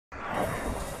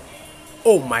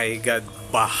Oh my God,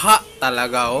 baha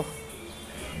talaga oh.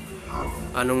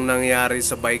 Anong nangyari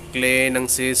sa bike lane ng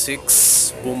C6?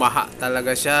 Bumaha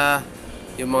talaga siya.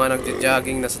 Yung mga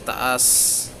nagja-jogging nasa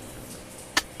taas.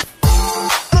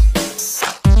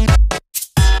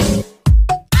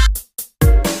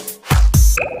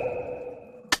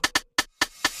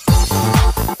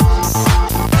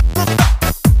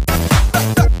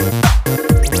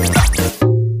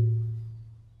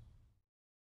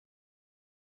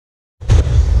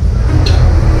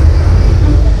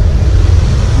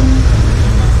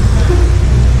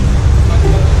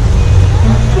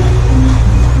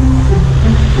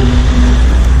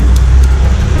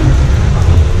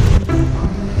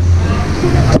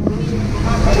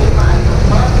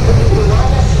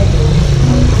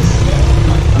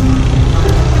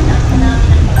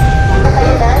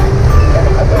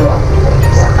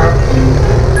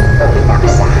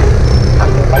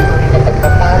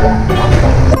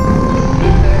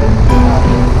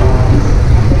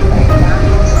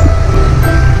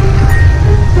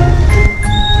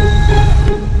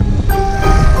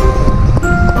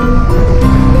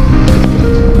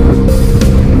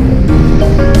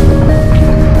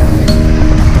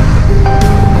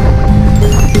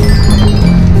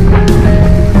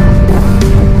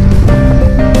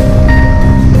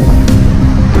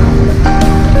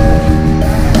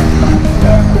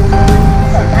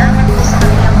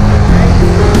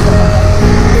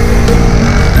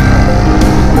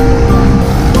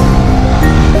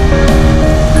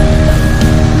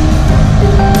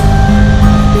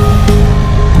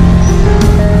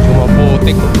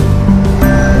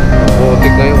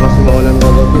 Maputik ngayon kasi maulan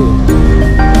kagabi.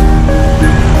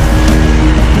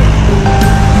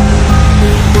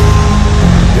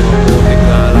 Maputik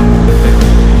nga lang.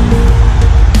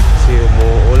 Kasi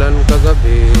umuulan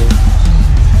kagabi.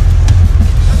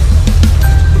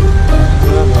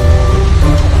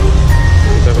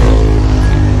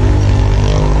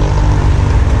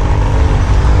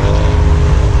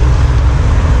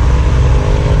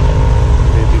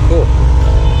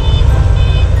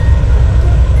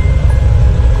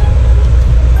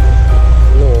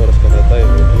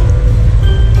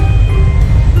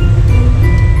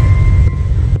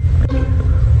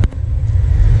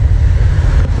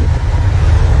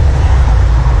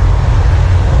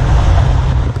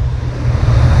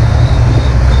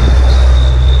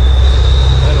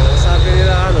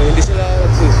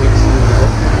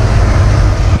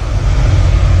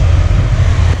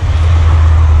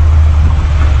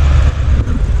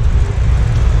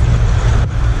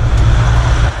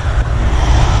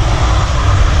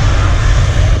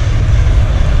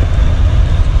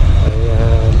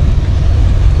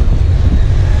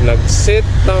 Nag-set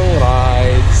ng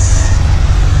rides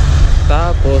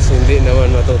tapos hindi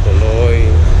naman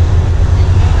matutuloy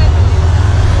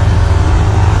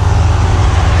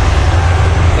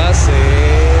kasi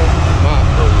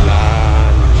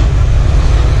maulan,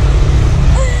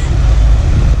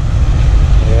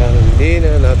 kaya hindi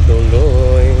na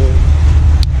natuloy.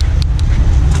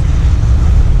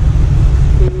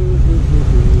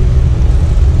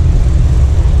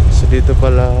 So dito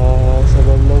pala sa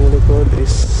bandang likod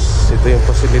is ito yung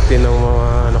facility ng mga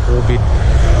na-COVID.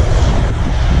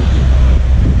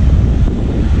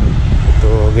 Ito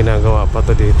ginagawa pa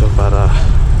to dito para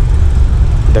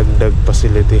dagdag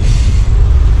facility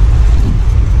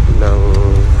ng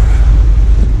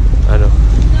ano,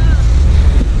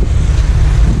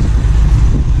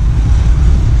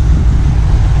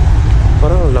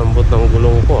 parang lambot ng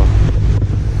gulong ko ah.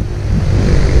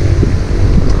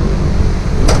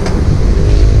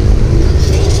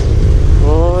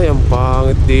 Ang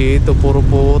pangit dito, puro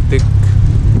putik.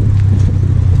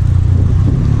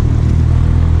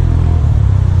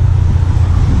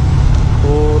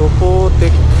 Puro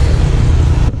putik.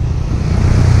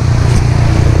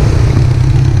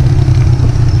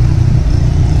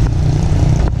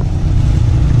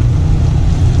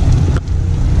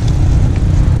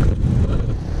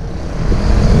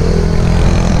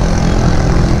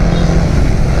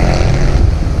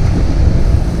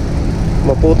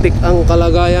 Maputik ang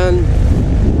kalagayan.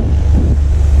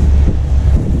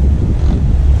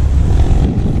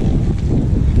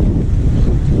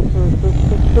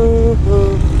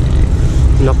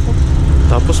 Naku,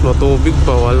 tapos matubig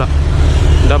pa, wala.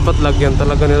 Dapat lagyan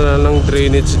talaga nila ng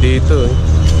drainage dito eh.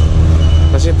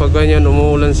 Kasi pag ganyan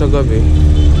umuulan sa gabi,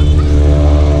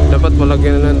 dapat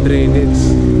malagyan na ng drainage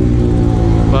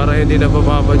para hindi na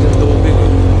bababad yung tubig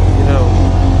eh. You know,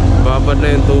 babad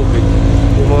na yung tubig.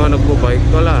 Yung mga nagbabike,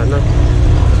 wala na,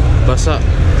 basa.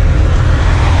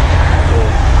 Oh.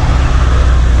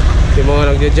 Yung mga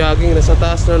nagja-jogging nasa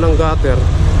taas na ng gutter.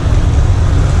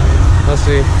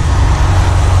 Kasi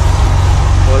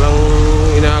walang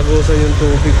inaagusan yung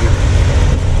tubig eh.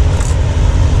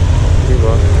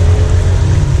 Diba?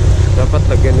 Dapat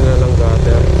lagyan nila ng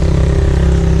gutter.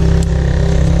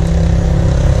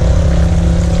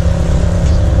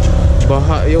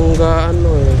 Baha yung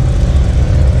gaano eh.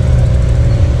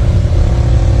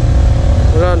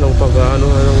 Wala nang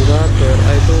pag-aanohan ng gutter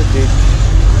ay tubig.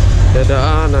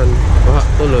 Dadaanan, baha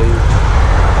tuloy.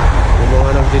 Yung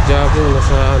mga nagja-jogging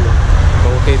nasa ano,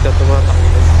 bangkita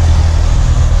tumatakbo.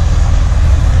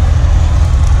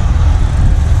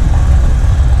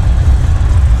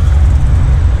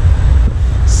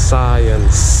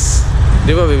 Science.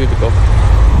 Di ba bibi ko?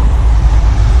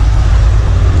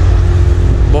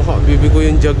 Baka bibi ko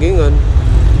yung joggingan.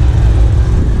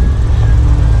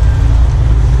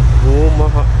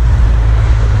 Bumaha.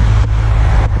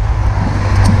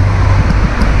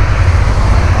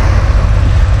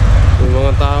 Yung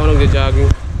mga tao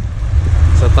nagja-jogging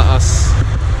sa taas.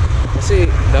 Kasi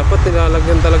dapat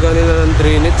nilalagyan talaga nila ng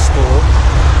drainage to.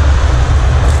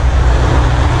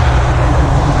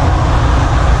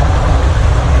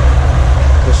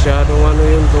 Masyadong ano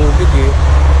yung tubig eh.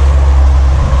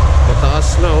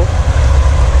 Mataas na oh.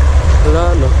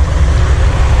 Wala no.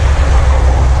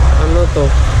 Ano to?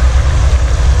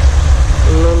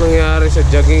 Ano nangyari sa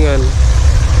joggingan?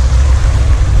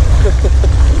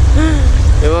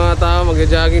 Yung mga tao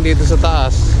mag-jogging dito sa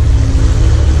taas.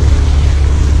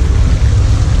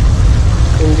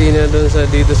 Hindi na doon sa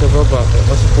dito sa baba.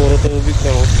 Kasi puro tubig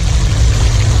na oh.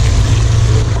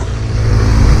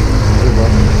 Diba?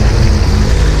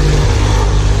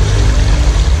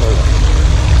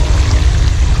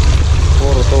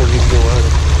 Puro tubig yung ano.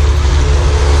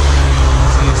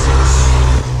 Sisis.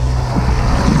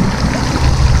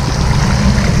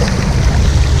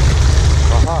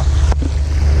 Aha.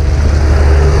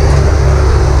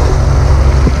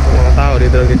 Mga tao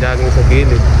dito nag-jogging sa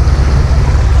gilid.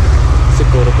 Kasi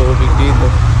puro tubig dito.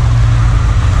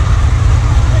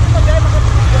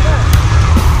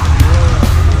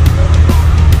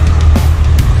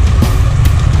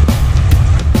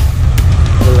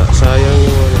 Wala, sayang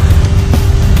yung ano.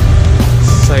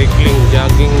 Cycling,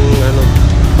 jogging ano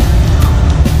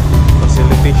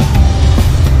facility.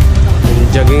 Yung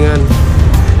joggingan.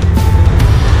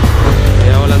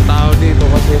 Kaya walang tao dito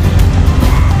kasi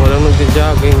walang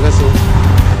nagja-jogging kasi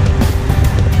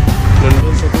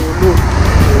nandun sa dulo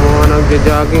yung mga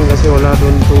nagja-jogging kasi wala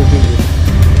doon tubig eh.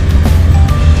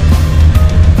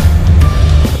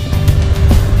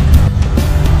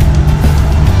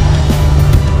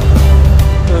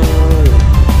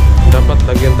 Dapat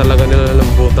lagyan talaga nila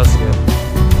ng butas yan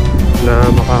na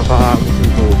makakaagos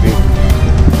yung tubig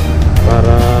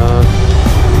para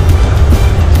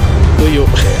tuyo.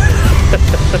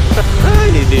 Ay,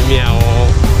 hindi miyaw.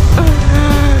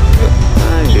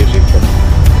 Ay, lilipat.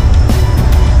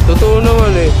 Totoo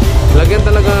naman eh. Lagyan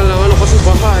talaga ng ano kasi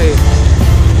baha eh.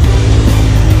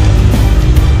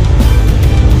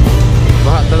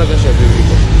 Baha talaga siya, baby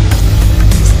ko.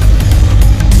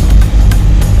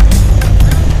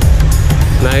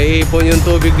 Naiipon yung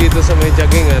tubig dito sa may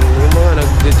joggingan. Yung mga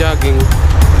nagja-jogging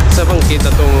sa bangkita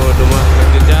itong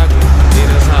nagja-jogging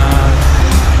dito sa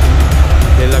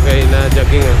nilagay na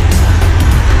joggingan.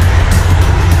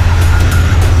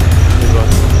 Diba?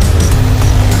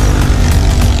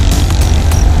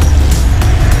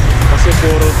 Kasi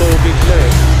puro tubig na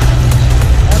eh.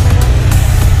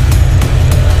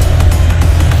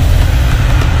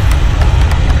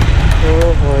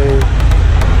 Okay.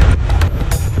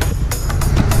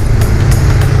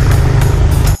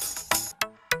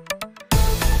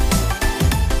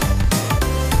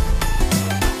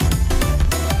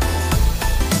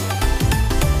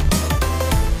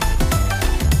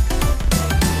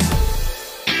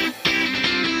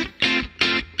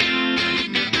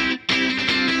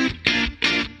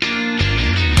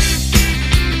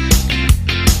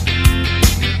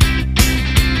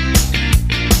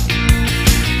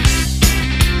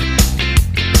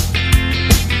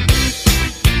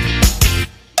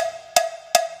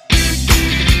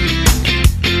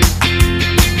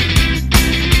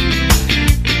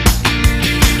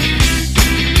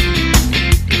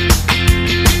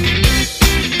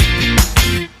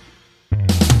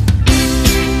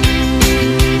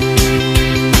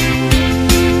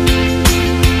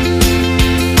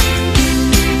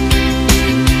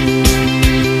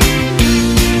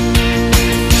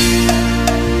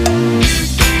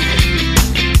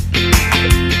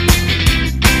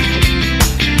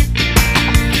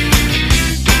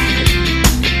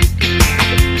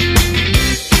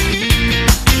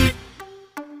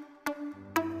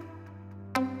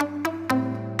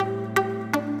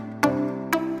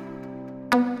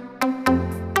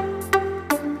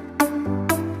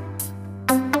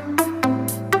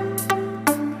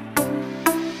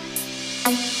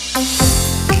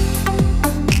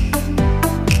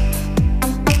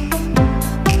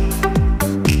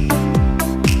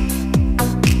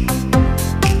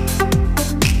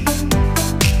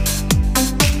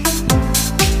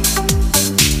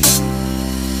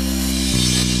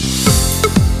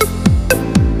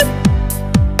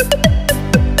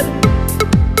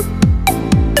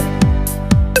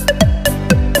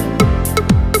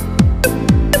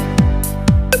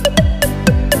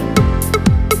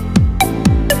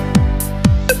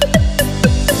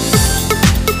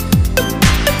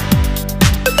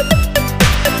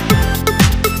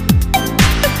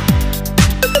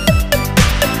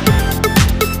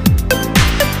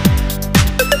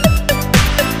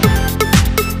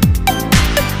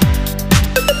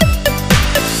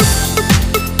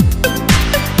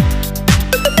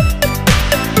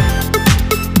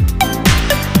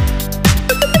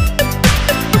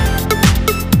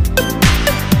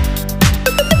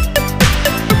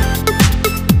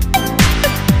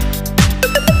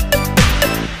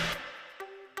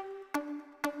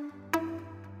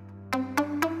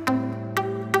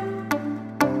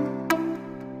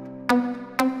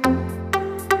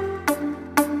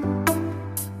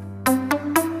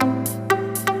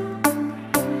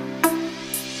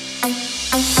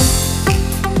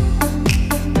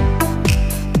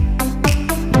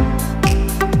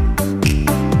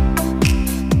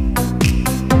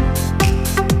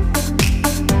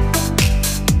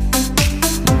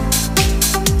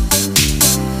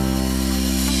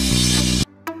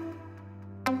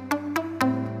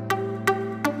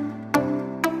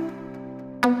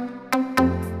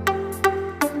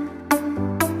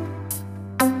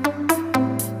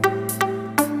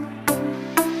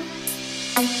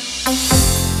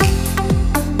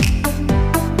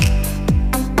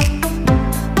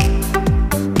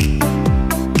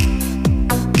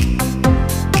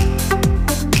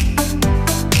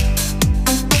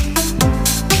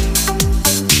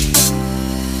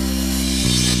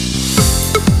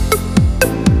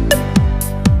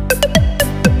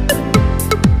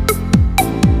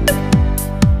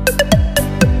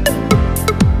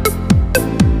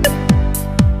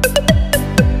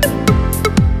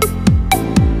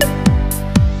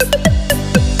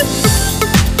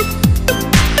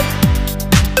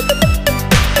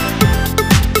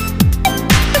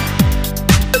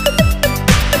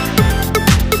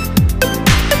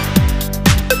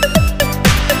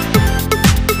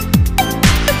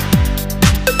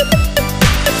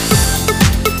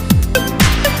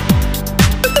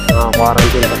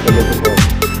 Quarantine facility po.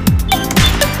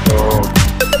 So,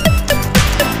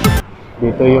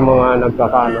 dito yung mga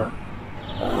nagkakano.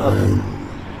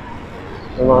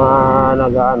 Yung mga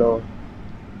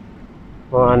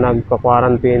mga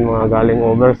nagka-quarantine, mga galing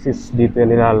overseas, dito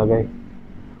yung nilalagay.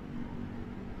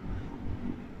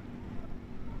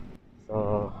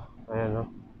 So, ayan no.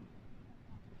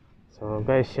 So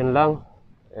guys, yun lang.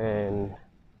 And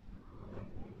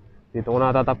dito ko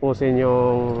natatapusin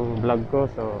yung vlog ko.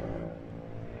 So,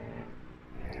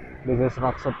 this is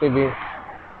Rockstar TV.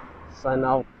 Sign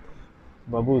out.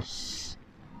 Babus.